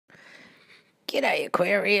G'day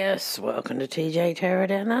Aquarius, welcome to TJ Tarot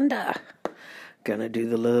Down Under. Gonna do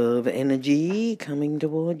the love energy coming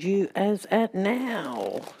towards you as at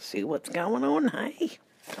now. See what's going on, hey?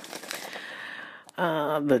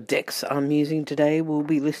 The decks I'm using today will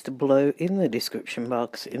be listed below in the description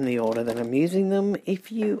box in the order that I'm using them if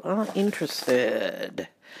you are interested.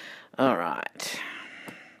 Alright.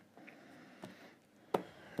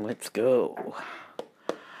 Let's go.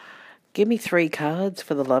 Give me 3 cards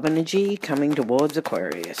for the love energy coming towards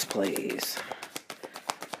Aquarius, please.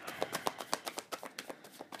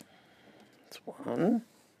 That's 1.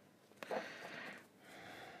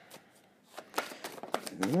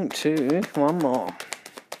 2. 1 more.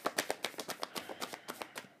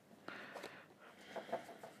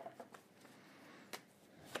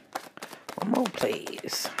 One more,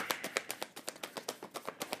 please.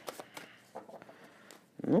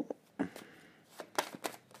 Nope.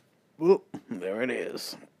 Whoop, there it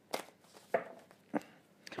is.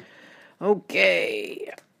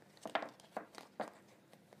 Okay.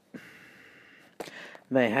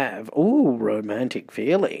 They have, romantic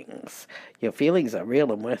feelings. Your feelings are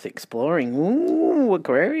real and worth exploring. Ooh,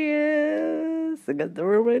 Aquarius. I got the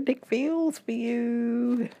romantic feels for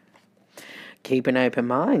you. Keep an open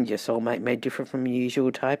mind. Your soulmate may differ from your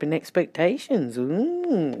usual type and expectations.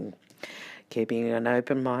 Ooh. Keeping an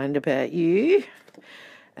open mind about you.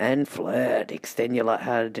 And flirt. Extend your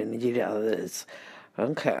light-hearted energy to others.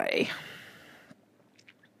 Okay.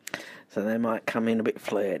 So they might come in a bit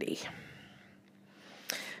flirty.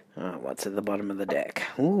 What's at the bottom of the deck?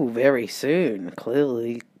 Ooh, very soon.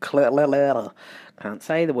 Can't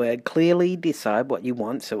say the word. Clearly decide what you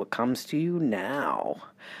want so it comes to you now.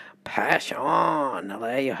 Passion.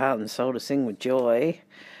 Allow your heart and soul to sing with joy.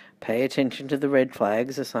 Pay attention to the red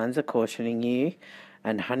flags. The signs are cautioning you.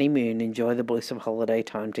 And honeymoon, enjoy the bliss of holiday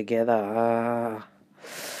time together.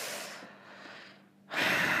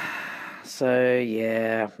 So,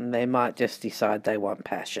 yeah, they might just decide they want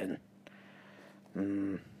passion.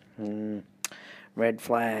 Red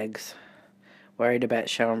flags. Worried about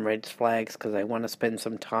showing red flags because they want to spend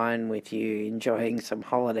some time with you, enjoying some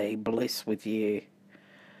holiday bliss with you.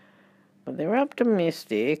 But they're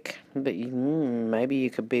optimistic that maybe you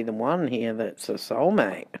could be the one here that's a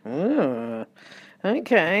soulmate.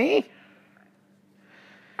 Okay.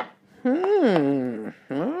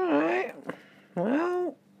 Alright.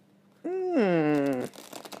 Well.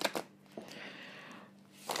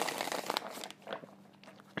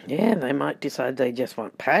 Yeah, they might decide they just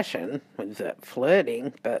want passion with that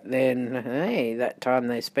flirting, but then, hey, that time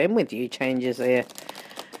they spend with you changes their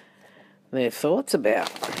thoughts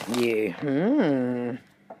about you.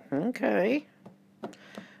 Okay.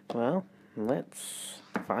 Well, let's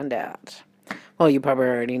find out. Well, you probably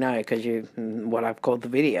already know because what I've called the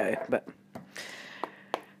video, but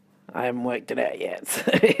I haven't worked it out yet.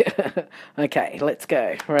 So okay, let's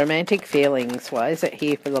go. Romantic feelings. Why is it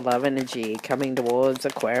here for the love energy coming towards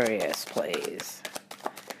Aquarius, please?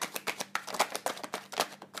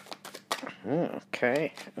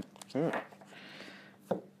 Okay.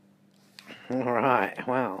 Alright,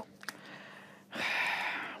 well.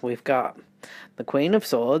 We've got the Queen of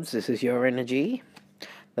Swords. This is your energy.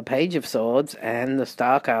 The Page of Swords and the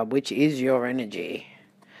Star card, which is your energy.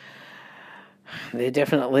 They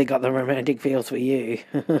definitely got the romantic feels for you.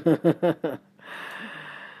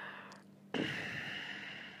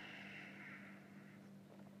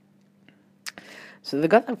 So they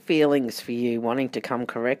got the feelings for you, wanting to come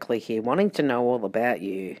correctly here, wanting to know all about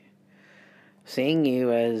you. Seeing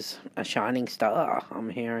you as a shining star, I'm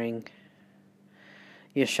hearing.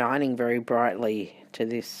 You're shining very brightly to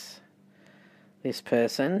this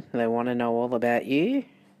person. They want to know all about you.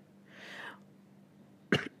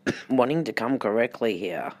 Wanting to come correctly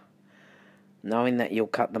here. Knowing that you'll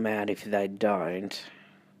cut them out if they don't.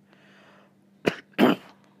 Oh,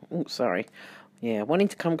 sorry. Yeah, wanting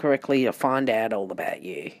to come correctly to find out all about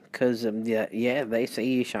you. Because, yeah, they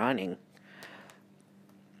see you shining.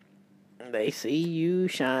 They see you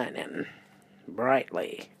shining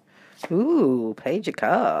brightly. Ooh, Page of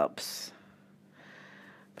Cups.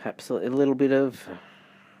 Perhaps a little bit of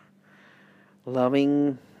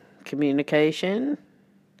loving communication.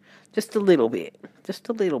 Just a little bit. Just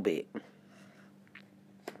a little bit.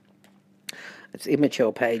 It's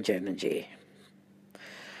immature page energy.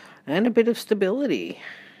 And a bit of stability.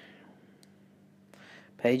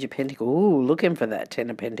 Page of Pentacles. Ooh, looking for that 10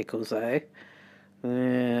 of Pentacles, though.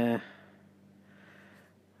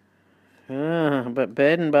 But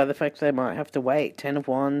burdened by the fact they might have to wait. 10 of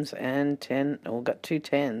Wands and 10... Oh, got 2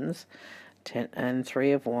 10s. 10 and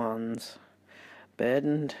 3 of Wands.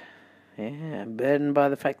 Burdened... Yeah, burdened by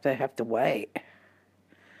the fact they have to wait.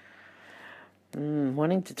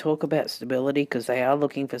 Wanting to talk about stability because they are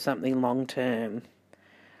looking for something long term.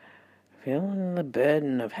 Feeling the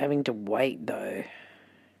burden of having to wait, though,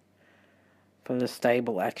 for the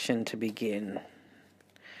stable action to begin.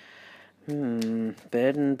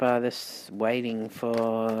 Burdened by this waiting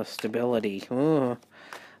for stability. Ooh,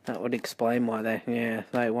 that would explain why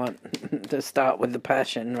they want to start with the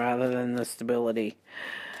passion rather than the stability.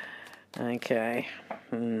 Okay.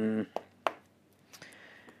 A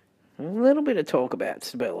little bit of talk about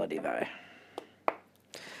stability, though.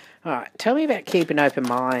 Alright, tell me about keeping an open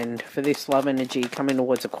mind for this love energy coming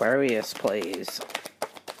towards Aquarius, please.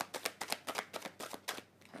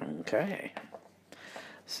 Okay.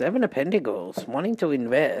 7 of Pentacles, wanting to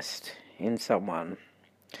invest in someone.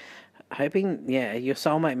 Hoping, your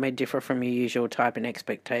soulmate may differ from your usual type and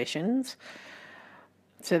expectations.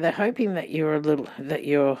 So they're hoping that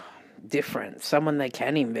you're different, someone they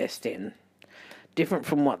can invest in. Different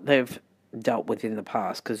from what they've dealt with in the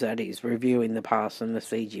past, because that is reviewing the past and the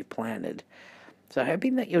seeds you've planted. So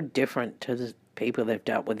hoping that you're different to the people they've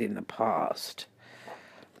dealt with in the past.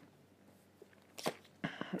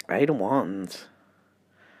 8 of Wands.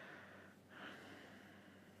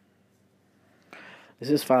 This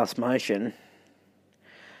is fast motion,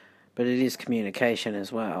 but it is communication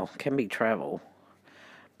as well. Can be travel,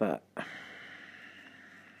 but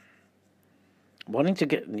wanting to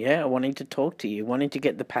talk to you, wanting to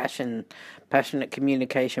get the passionate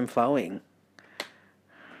communication flowing.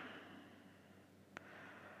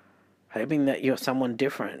 Hoping that you're someone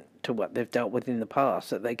different to what they've dealt with in the past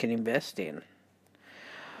that they can invest in.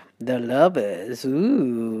 The Lovers,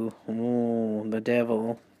 ooh, the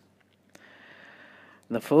Devil.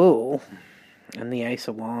 The Fool, and the Ace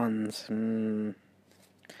of Wands.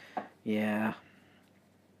 Yeah,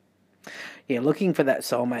 looking for that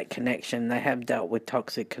soulmate connection. They have dealt with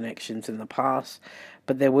toxic connections in the past,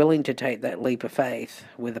 but they're willing to take that leap of faith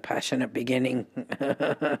with a passionate beginning.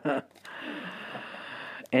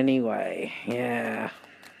 Anyway, yeah.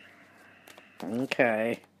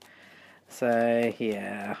 Okay. So,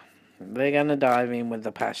 yeah. They're going to dive in with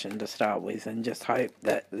the passion to start with and just hope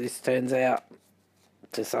that this turns out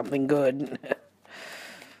to something good.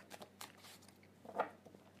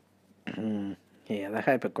 Yeah, they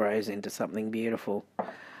hope it grows into something beautiful.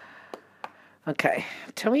 Okay,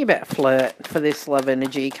 tell me about flirt for this love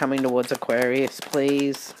energy coming towards Aquarius,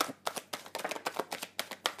 please.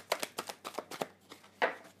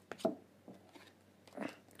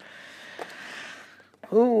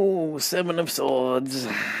 Ooh, 7 of Swords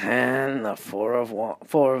and the 4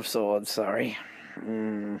 of Swords, sorry.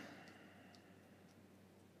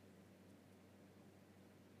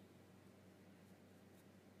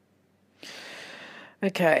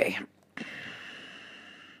 Okay.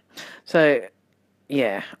 So,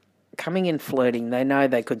 yeah, coming in flirting, they know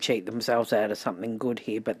they could cheat themselves out of something good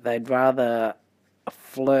here, but they'd rather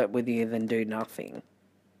flirt with you than do nothing.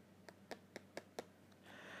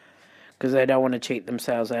 Because they don't want to cheat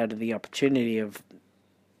themselves out of the opportunity of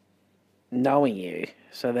knowing you.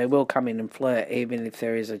 So they will come in and flirt, even if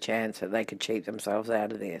there is a chance that they could cheat themselves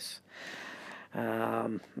out of this,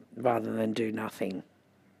 rather than do nothing.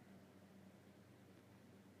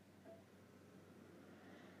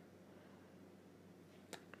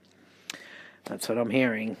 That's what I'm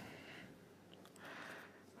hearing.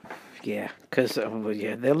 Yeah, because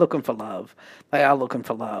they're looking for love. They are looking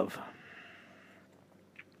for love.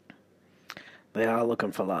 They are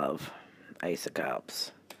looking for love. Ace of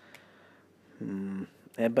Cups.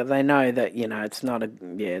 Yeah, but they know that, it's not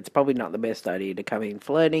it's probably not the best idea to come in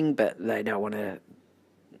flirting, but they don't want to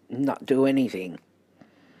not do anything.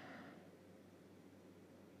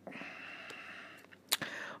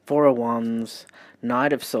 4 of Wands,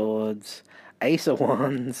 Knight of Swords, Ace of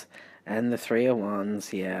Wands, and the 3 of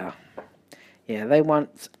Wands, yeah. Yeah, they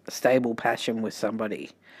want stable passion with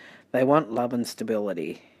somebody. They want love and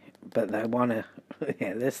stability, but they want to,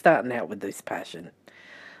 they're starting out with this passion.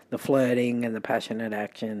 The flirting and the passionate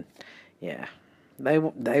action, yeah. They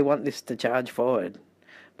want this to charge forward,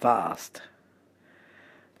 fast.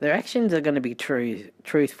 Their actions are going to be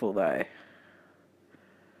truthful, though.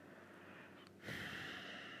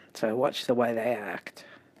 So watch the way they act.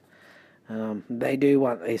 They do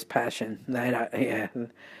want this passion. They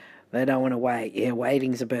don't want to wait. Yeah,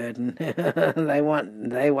 waiting's a burden. They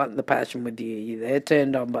want the passion with you. They're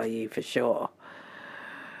turned on by you for sure.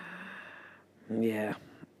 Yeah,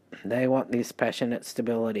 they want this passionate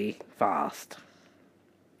stability fast,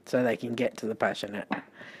 so they can get to the passionate.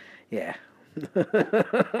 Yeah.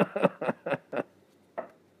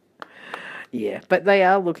 Yeah, but they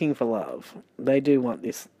are looking for love. They do want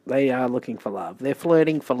this. They are looking for love. They're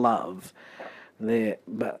flirting for love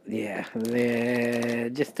But yeah, they're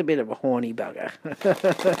just a bit of a horny bugger.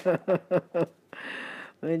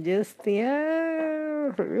 They're just,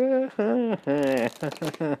 yeah.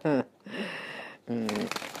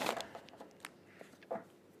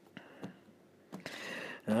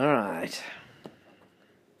 All right.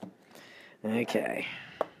 Okay.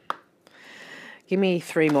 Give me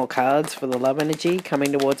 3 more cards for the love energy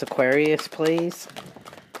coming towards Aquarius, please.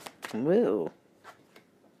 Woo.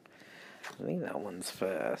 I think that one's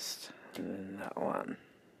first. And then that one.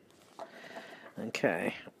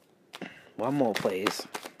 Okay. One more, please.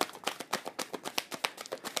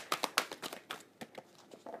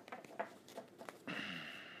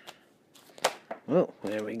 Oh,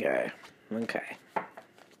 there we go. Okay.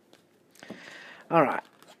 Alright.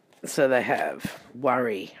 So they have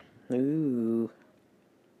worry. Ooh.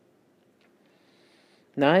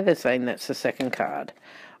 No, they're saying that's the second card.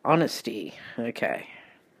 Honesty. Okay.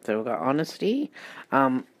 So we've got honesty.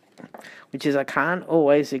 Which is I can't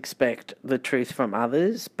always expect the truth from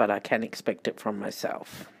others, but I can expect it from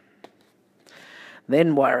myself.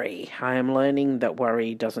 Then worry. I am learning that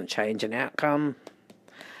worry doesn't change an outcome.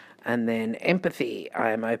 And then empathy.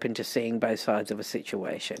 I am open to seeing both sides of a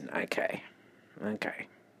situation. Okay. Okay.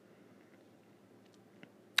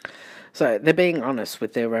 So they're being honest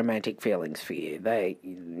with their romantic feelings for you. They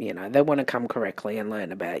want to come correctly and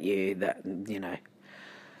learn about you. That,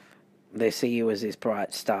 they see you as this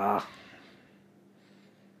bright star.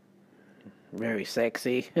 Very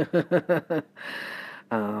sexy.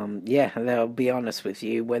 Yeah, they'll be honest with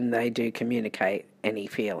you when they do communicate any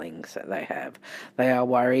feelings that they have. They are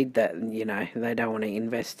worried that, they don't want to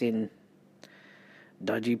invest in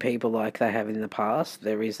dodgy people like they have in the past.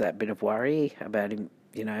 There is that bit of worry about,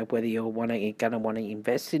 whether you're going to want to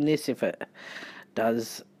invest in this if it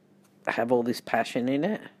does have all this passion in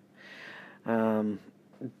it.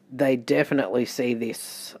 They definitely see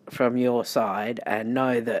this from your side and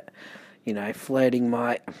know that, flirting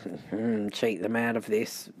might cheat them out of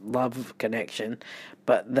this love connection,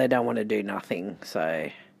 but they don't want to do nothing. So,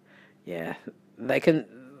 yeah, they can,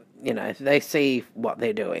 they see what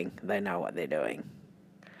they're doing. They know what they're doing.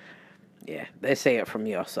 Yeah, they see it from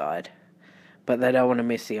your side, but they don't want to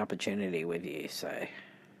miss the opportunity with you. So,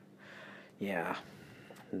 yeah.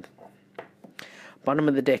 Bottom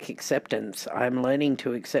of the deck, acceptance. I am learning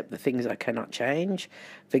to accept the things I cannot change.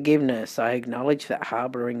 Forgiveness. I acknowledge that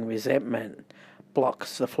harbouring resentment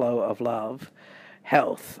blocks the flow of love.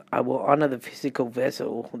 Health. I will honour the physical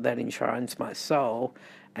vessel that enshrines my soul.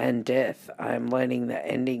 And death. I am learning that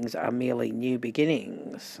endings are merely new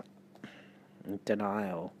beginnings.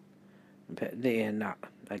 Denial. Yeah, no.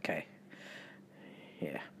 Okay.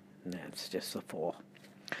 Yeah. No, it's just the 4.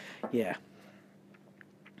 Yeah.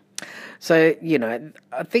 So,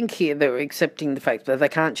 I think here they're accepting the fact that they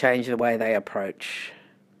can't change the way they approach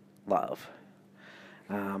love.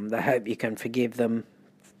 They hope you can forgive them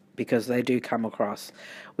because they do come across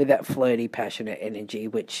with that flirty, passionate energy,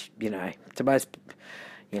 which, to most,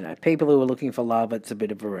 people who are looking for love, it's a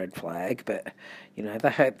bit of a red flag. But, they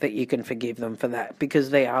hope that you can forgive them for that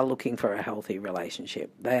because they are looking for a healthy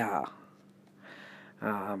relationship. They are.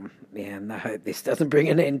 And I hope this doesn't bring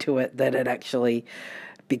an end to it, that it actually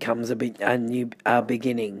becomes a new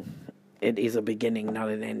beginning. It is a beginning, not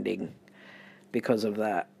an ending, because of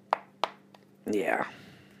that. Yeah.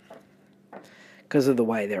 Because of the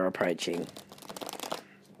way they're approaching.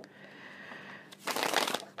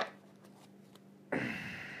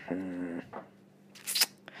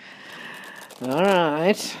 All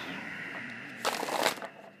right.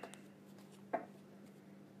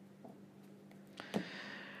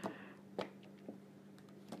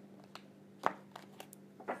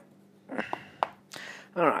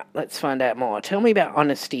 Alright, let's find out more. Tell me about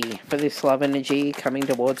honesty for this love energy coming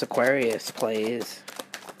towards Aquarius, please.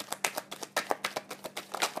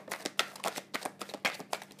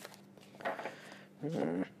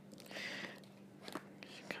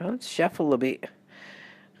 Can't shuffle a bit.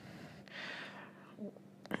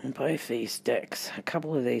 Both these decks. A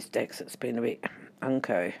couple of these decks, it's been a bit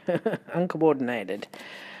uncoordinated.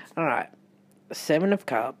 Alright, 7 of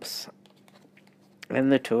Cups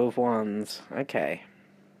and the 2 of Wands. Okay.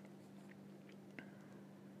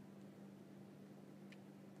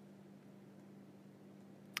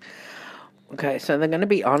 Okay, so they're going to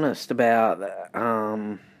be honest about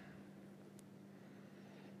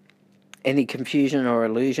any confusion or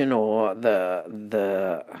illusion or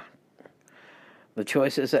the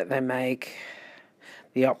choices that they make,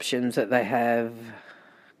 the options that they have.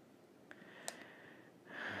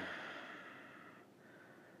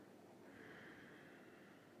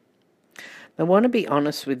 They want to be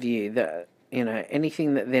honest with you that you know,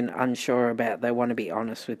 anything that they're unsure about, they want to be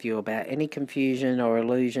honest with you about. Any confusion or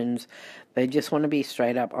illusions, they just want to be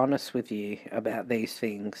straight up honest with you about these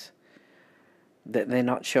things that they're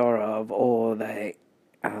not sure of, or they,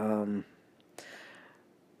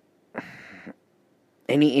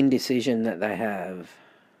 any indecision that they have,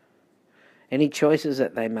 any choices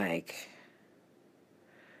that they make.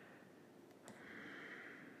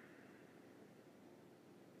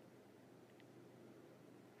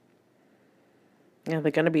 Yeah,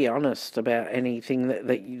 they're going to be honest about anything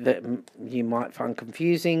that you might find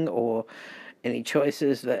confusing, or any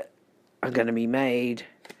choices that are going to be made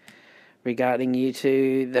regarding you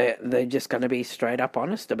two. They're just going to be straight up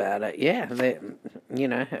honest about it. Yeah,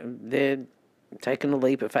 they're taking a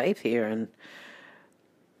leap of faith here and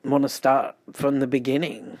want to start from the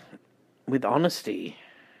beginning with honesty.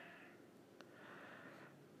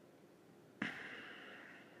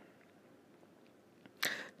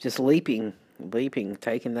 Just leaping,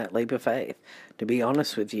 taking that leap of faith to be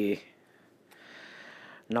honest with you.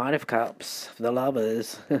 Knight of Cups, the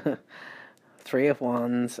Lovers, Three of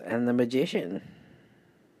Wands, and the Magician.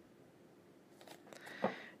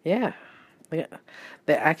 Yeah.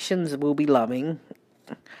 Their actions will be loving.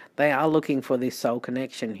 They are looking for this soul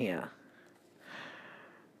connection here.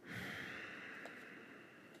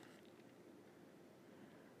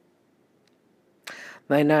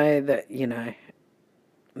 They know that, you know,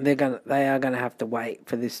 they are gonna have to wait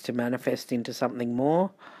for this to manifest into something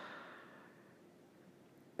more.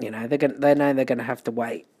 You know, they know they're gonna have to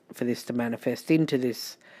wait for this to manifest into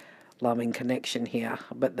this loving connection here,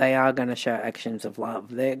 but they are going to show actions of love.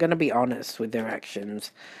 They're going to be honest with their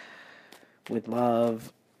actions, with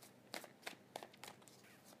love.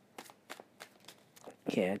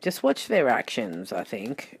 Yeah, just watch their actions, I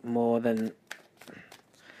think, more than...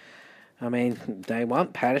 I mean, they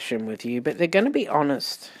want passion with you, but they're going to be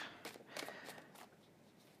honest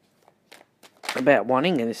about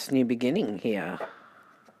wanting this new beginning here.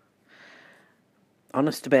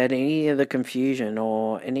 Honest about any of the confusion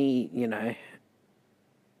or any, you know...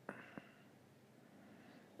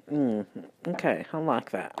 Okay, I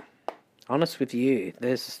like that. Honest with you.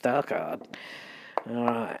 There's the Star card.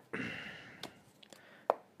 Alright.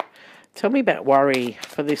 Tell me about worry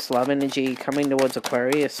for this love energy coming towards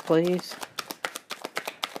Aquarius, please.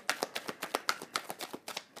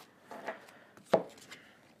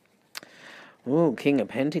 Ooh, King of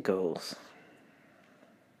Pentacles.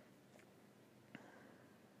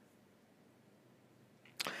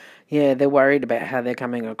 Yeah, they're worried about how they're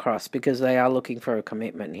coming across because they are looking for a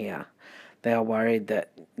commitment here. They are worried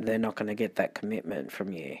that they're not going to get that commitment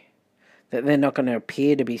from you. That they're not going to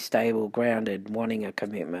appear to be stable, grounded, wanting a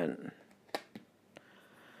commitment.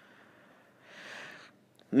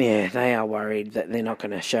 Yeah, they are worried that they're not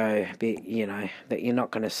going to show, you know, that you're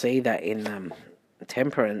not going to see that in them.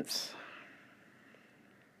 Temperance.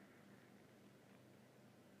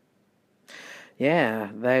 Yeah,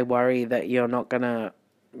 they worry that you're not going to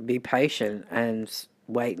be patient and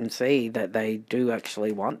wait and see that they do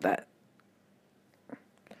actually want that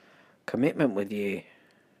commitment with you.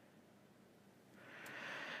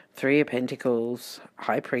 Three of Pentacles,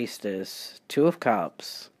 High Priestess, Two of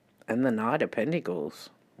Cups, and the Knight of Pentacles.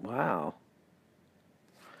 Wow.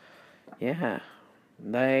 Yeah.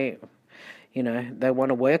 They, you know, they want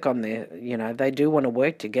to work on their, you know, they do want to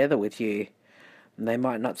work together with you. They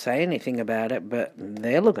might not say anything about it, but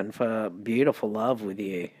they're looking for beautiful love with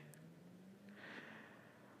you.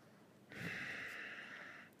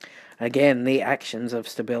 Again, the actions of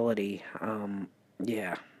stability.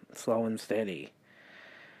 Yeah, slow and steady.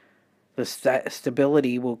 The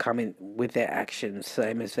stability will come in with their actions,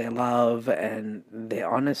 same as their love and their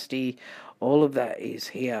honesty. All of that is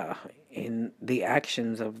here in the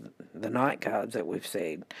actions of the Knight cards that we've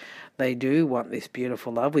seen. They do want this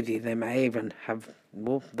beautiful love with you. They may even have,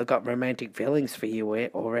 well, they've got romantic feelings for you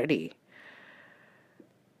already.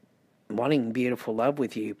 Wanting beautiful love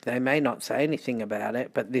with you. They may not say anything about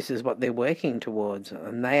it, but this is what they're working towards,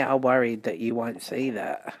 and they are worried that you won't see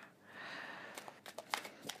that.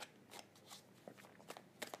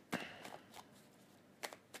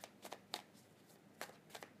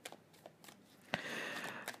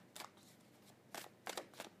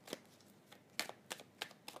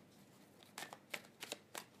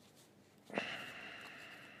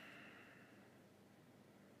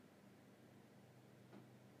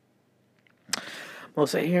 I'm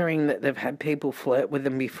also hearing that they've had people flirt with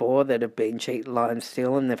them before that have been cheat, lie and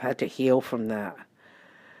steal, and they've had to heal from that.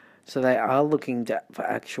 So they are looking for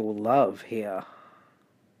actual love here.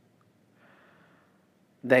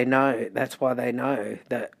 They know, that's why they know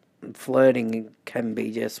that flirting can be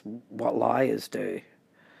just what liars do.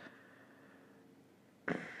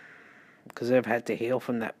 because they've had to heal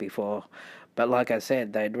from that before. But like I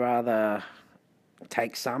said, they'd rather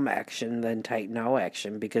take some action than take no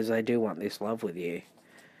action, because they do want this love with you.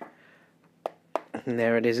 And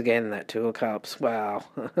there it is again, that Two of Cups. Wow.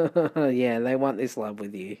 Yeah, they want this love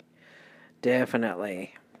with you.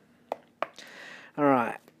 Definitely.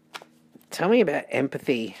 Alright. Tell me about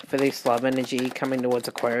empathy for this love energy coming towards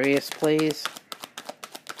Aquarius, please.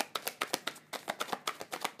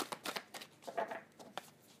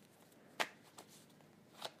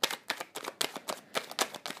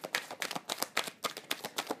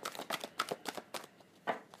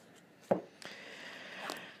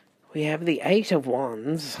 We have the Eight of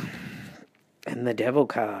Wands and the Devil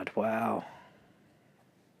card. Wow.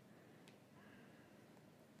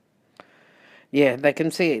 Yeah, they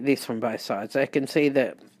can see this from both sides. They can see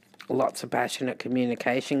that lots of passionate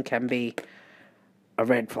communication can be a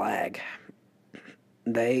red flag.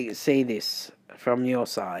 They see this from your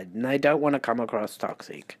side, and they don't want to come across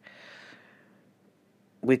toxic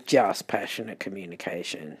with just passionate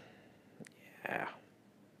communication. Yeah.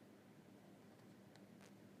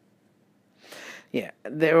 Yeah,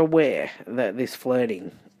 they're aware that this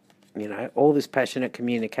flirting, all this passionate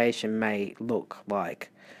communication may look like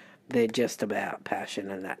they're just about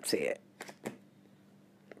passion and that's it.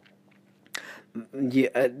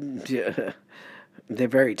 Yeah, they're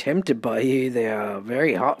very tempted by you. They are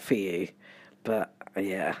very hot for you. But,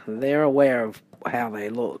 yeah, they're aware of how they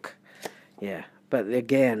look. Yeah, but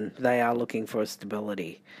again, they are looking for a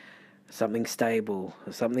stability. Something stable,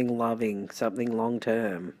 something loving, something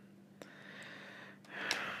long-term.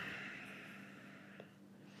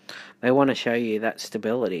 They want to show you that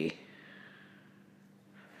stability.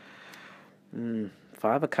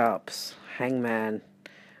 Five of Cups, Hangman,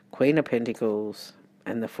 Queen of Pentacles,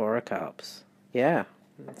 and the Four of Cups. Yeah,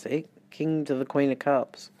 see? King to the Queen of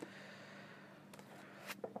Cups.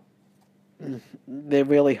 They're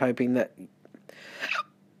really hoping that...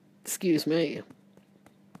 Excuse me.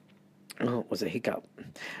 Oh, it was a hiccup.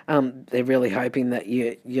 They're really hoping that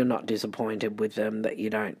you're not disappointed with them, that you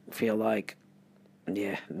don't feel like,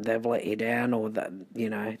 yeah, they've let you down, or that,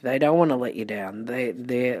 they don't want to let you down.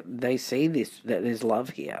 They see this, that there's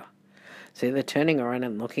love here. See, they're turning around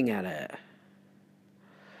and looking at it.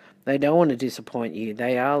 They don't want to disappoint you.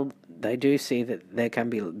 They do see that they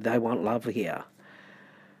want love here.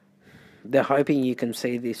 They're hoping you can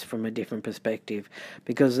see this from a different perspective,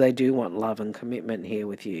 because they do want love and commitment here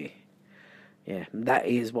with you. Yeah, that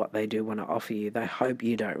is what they do want to offer you. They hope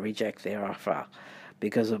you don't reject their offer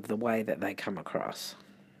because of the way that they come across.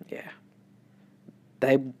 Yeah.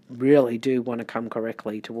 They really do want to come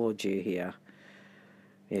correctly towards you here.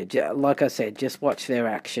 Yeah, like I said, just watch their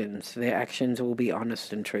actions. Their actions will be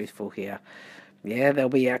honest and truthful here. Yeah, there'll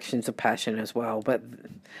be actions of passion as well, but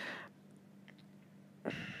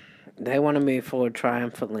they want to move forward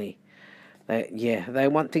triumphantly. They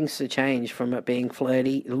want things to change from it being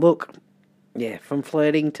flirty. Look, yeah, from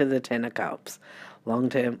flirting to the Ten of Cups. Long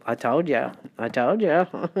term, I told you. It's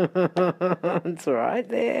right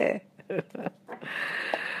there.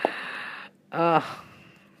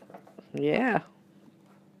 Yeah.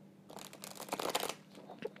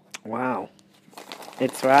 Wow.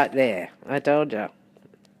 It's right there. I told you.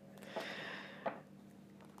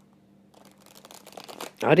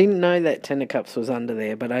 I didn't know that Ten of Cups was under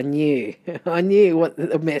there, but I knew. I knew what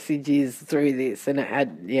the message is through this, and it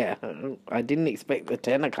had, yeah, I didn't expect the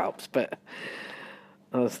Ten of Cups, but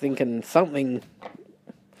I was thinking something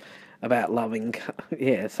about loving,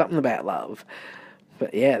 yeah, something about love.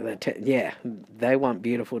 But yeah, they want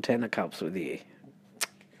beautiful Ten of Cups with you.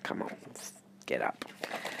 Come on, let's get up.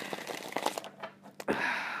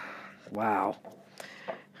 Wow.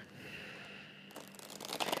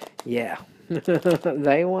 Yeah.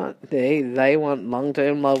 they want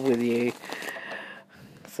long-term love with you.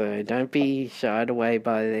 So don't be shied away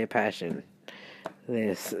by their passion.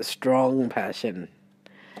 There's strong passion.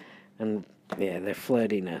 And yeah, their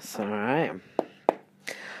flirtiness, alright?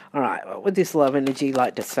 Alright, what would this love energy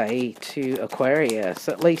like to say to Aquarius?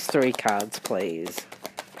 At least 3 cards, please.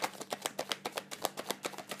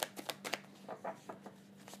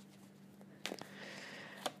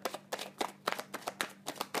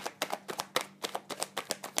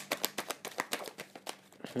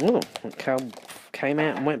 Ooh, it came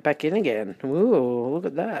out and went back in again. Ooh, look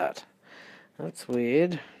at that. That's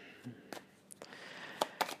weird.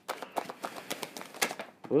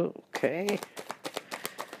 Ooh, okay.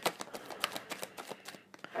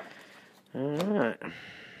 Alright.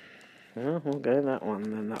 Well, we'll go that one,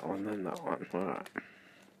 then that one, then that one. Alright.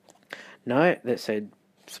 No, that said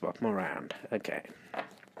swap them around. Okay.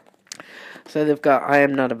 So they've got I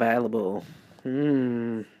am not available.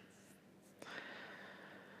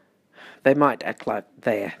 They might act like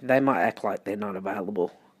they're not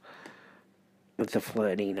available with the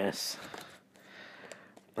flirtiness.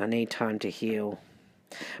 I need time to heal.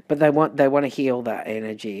 But they want to heal that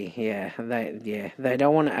energy. They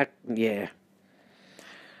don't want to act. Yeah,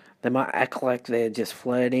 they might act like they're just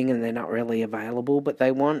flirting and they're not really available, but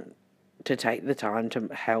they want to take the time to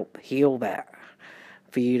help heal that,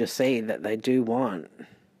 for you to see that they do want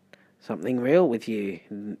something real with you.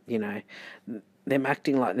 You know, them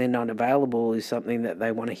acting like they're not available is something that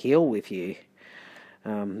they want to heal with you.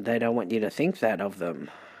 They don't want you to think that of them.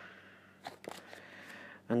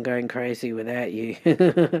 I'm going crazy without you.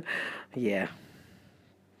 Yeah.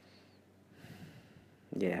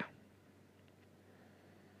 Yeah.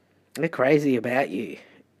 They're crazy about you,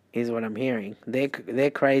 is what I'm hearing. They're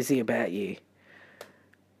crazy about you.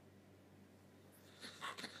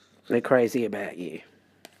 They're crazy about you.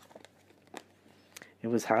 It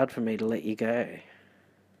was hard for me to let you go.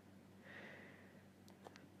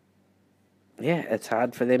 Yeah, it's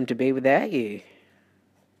hard for them to be without you.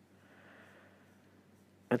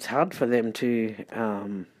 It's hard for them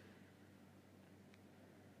to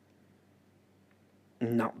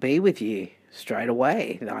not be with you straight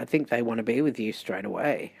away. I think they want to be with you straight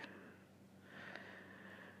away.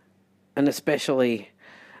 And especially,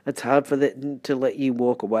 it's hard for them to let you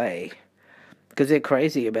walk away because they're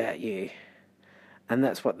crazy about you. And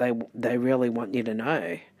that's what they really want you to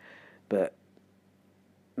know. But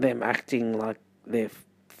them acting like they're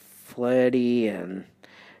flirty and,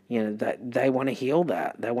 you know, that they want to heal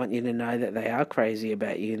that. They want you to know that they are crazy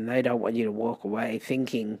about you, and they don't want you to walk away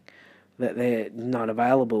thinking that they're not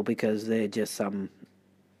available because they're just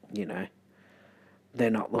you know, they're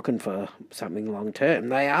not looking for something long term.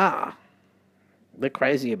 They are. They're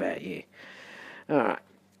crazy about you. Alright,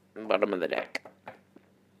 bottom of the deck.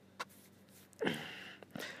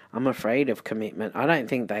 I'm afraid of commitment. I don't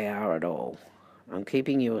think they are at all. I'm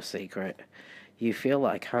keeping you a secret. You feel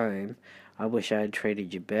like home. I wish I had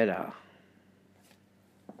treated you better.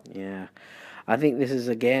 Yeah. I think this is,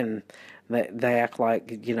 again, that they act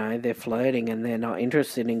like, you know, they're flirting and they're not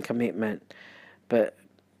interested in commitment. But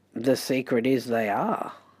the secret is they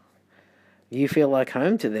are. You feel like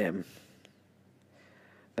home to them.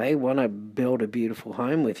 They want to build a beautiful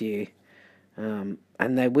home with you. And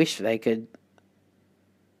they wish they could,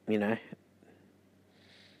 you know,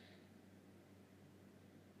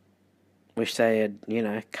 wish they had, you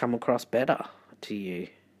know, come across better to you.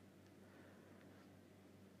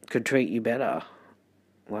 Could treat you better,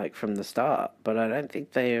 like from the start. But I don't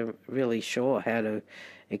think they're really sure how to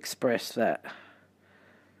express that.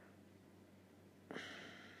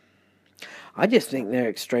 I just think they're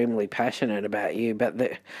extremely passionate about you, but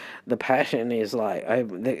the passion is like,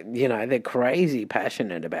 you know, they're crazy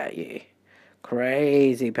passionate about you.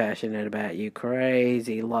 Crazy passionate about you.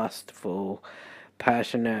 Crazy lustful,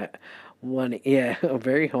 passionate,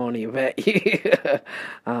 very horny about you.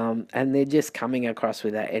 And they're just coming across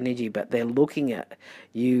with that energy, but they're looking at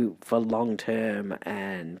you for long term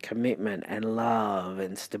and commitment and love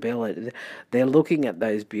and stability. They're looking at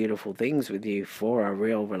those beautiful things with you for a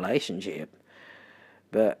real relationship.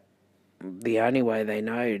 But the only way they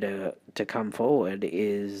know to come forward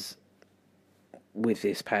is with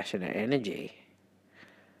this passionate energy.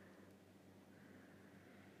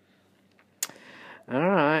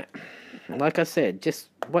 Alright. Like I said, just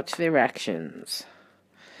watch their actions.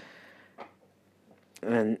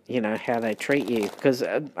 And, you know, how they treat you. Because,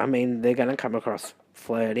 I mean, they're going to come across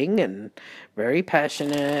flirting and very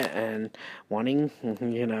passionate and wanting,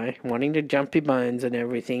 you know, wanting to jump your bones and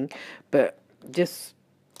everything. But just,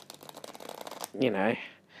 you know,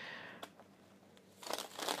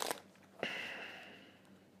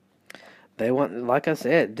 they want, like I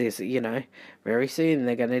said, this, you know, very soon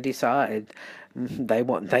they're going to decide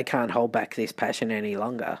they can't hold back this passion any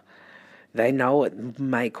longer. They know it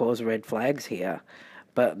may cause red flags here,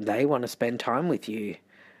 but they want to spend time with you,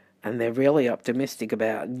 and they're really optimistic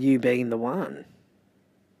about you being the one.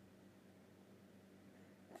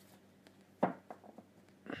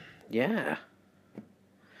 Yeah.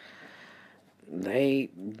 They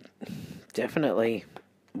definitely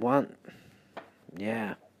want,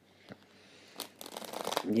 yeah.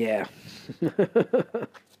 Yeah.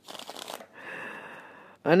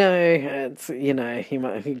 I know, it's, you know, you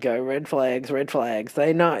might go red flags, red flags.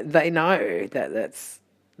 They know that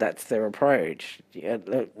that's their approach,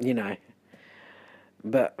 you know.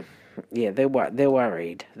 But yeah, they're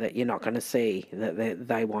worried that you're not going to see that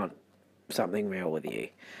they want something real with you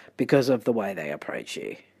because of the way they approach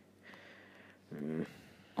you.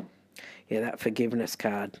 Yeah, that forgiveness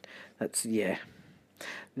card. That's, yeah.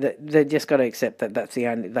 They just got to accept that that's the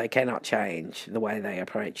only, they cannot change the way they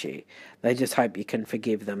approach you. They just hope you can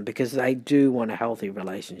forgive them because they do want a healthy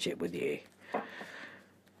relationship with you.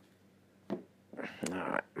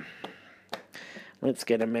 Alright. Let's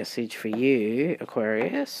get a message for you,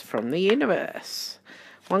 Aquarius, from the universe.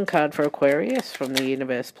 One card for Aquarius from the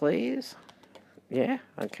universe, please. Yeah?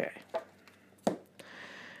 Okay.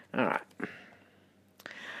 Alright.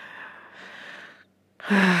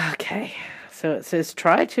 Okay. So it says,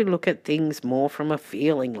 try to look at things more from a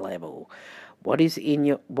feeling level. What is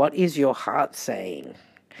your heart saying?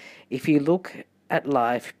 If you look at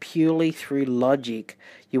life purely through logic,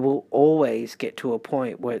 you will always get to a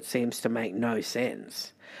point where it seems to make no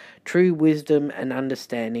sense. True wisdom and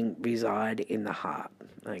understanding reside in the heart.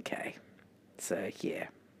 Okay. So, yeah.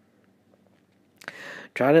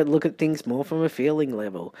 Try to look at things more from a feeling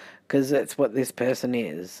level, because that's what this person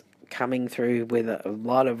is. Coming through with a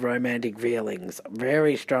lot of romantic feelings,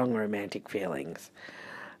 very strong romantic feelings,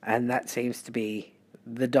 and that seems to be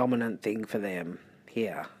the dominant thing for them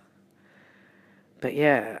here. But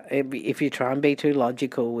yeah, if you try and be too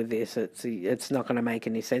logical with this, it's not going to make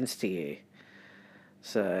any sense to you.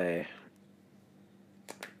 So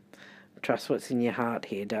trust what's in your heart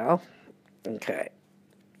here, Dal. Okay.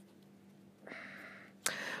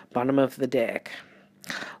 Bottom of the deck.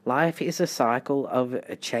 Life is a cycle of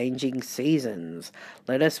changing seasons.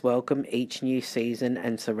 Let us welcome each new season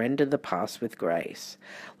and surrender the past with grace.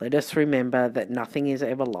 Let us remember that nothing is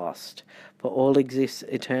ever lost, for all exists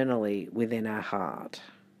eternally within our heart.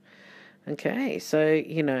 Okay, so,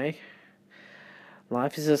 you know,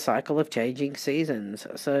 life is a cycle of changing seasons.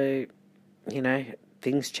 So, you know,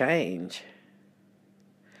 things change.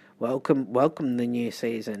 Welcome the new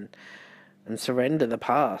season. And surrender the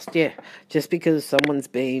past. Yeah, just because someone's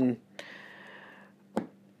been,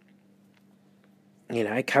 you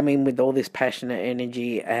know, come in with all this passionate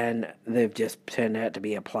energy and they've just turned out to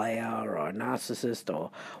be a player or a narcissist or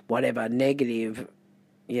whatever negative,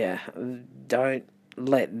 yeah, don't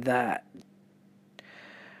let that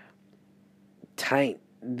taint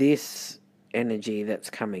this energy that's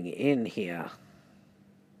coming in here.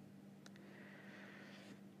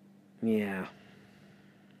 Yeah.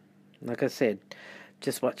 Like I said,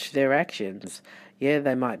 just watch their actions. Yeah,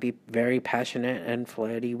 they might be very passionate and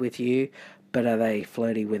flirty with you, but are they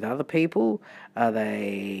flirty with other people? Are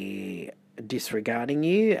they disregarding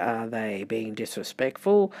you? Are they being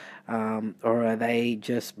disrespectful? Or are they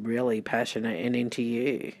just really passionate and into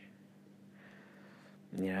you?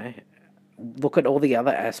 You know, look at all the other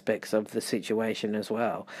aspects of the situation as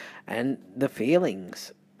well. And the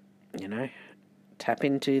feelings, you know. Tap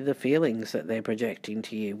into the feelings that they're projecting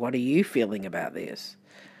to you. What are you feeling about this?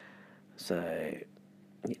 So,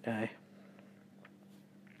 you know,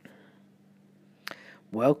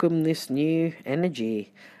 welcome this new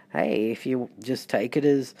energy. Hey, if you just take it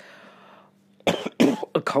as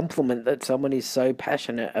a compliment that someone is so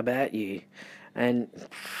passionate about you, and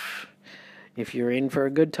if you're in for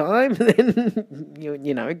a good time, then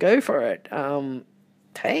you know, go for it.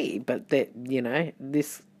 Hey, but that, you know,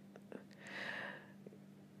 this.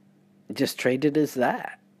 Just treat it as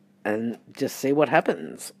that and just see what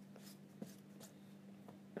happens.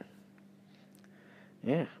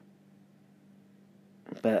 Yeah.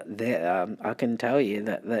 But I can tell you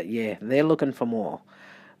that yeah, they're looking for more.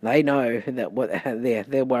 They know that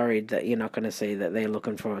they're worried that you're not going to see that they're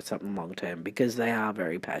looking for something long term because they are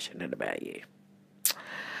very passionate about you.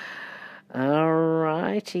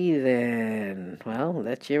 Alrighty then. Well,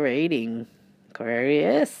 that's your reading,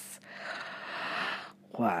 Aquarius.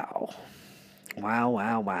 Wow. Wow.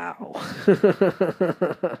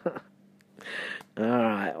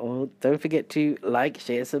 Alright, well, don't forget to like,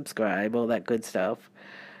 share, subscribe, all that good stuff.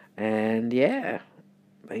 And yeah,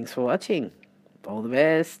 thanks for watching. All the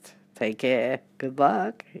best. Take care. Good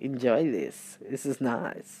luck. Enjoy this. This is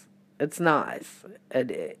nice. It's nice.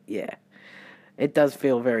 And yeah, it does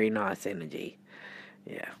feel very nice energy.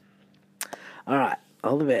 Yeah. Alright,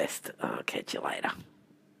 all the best. I'll catch you later.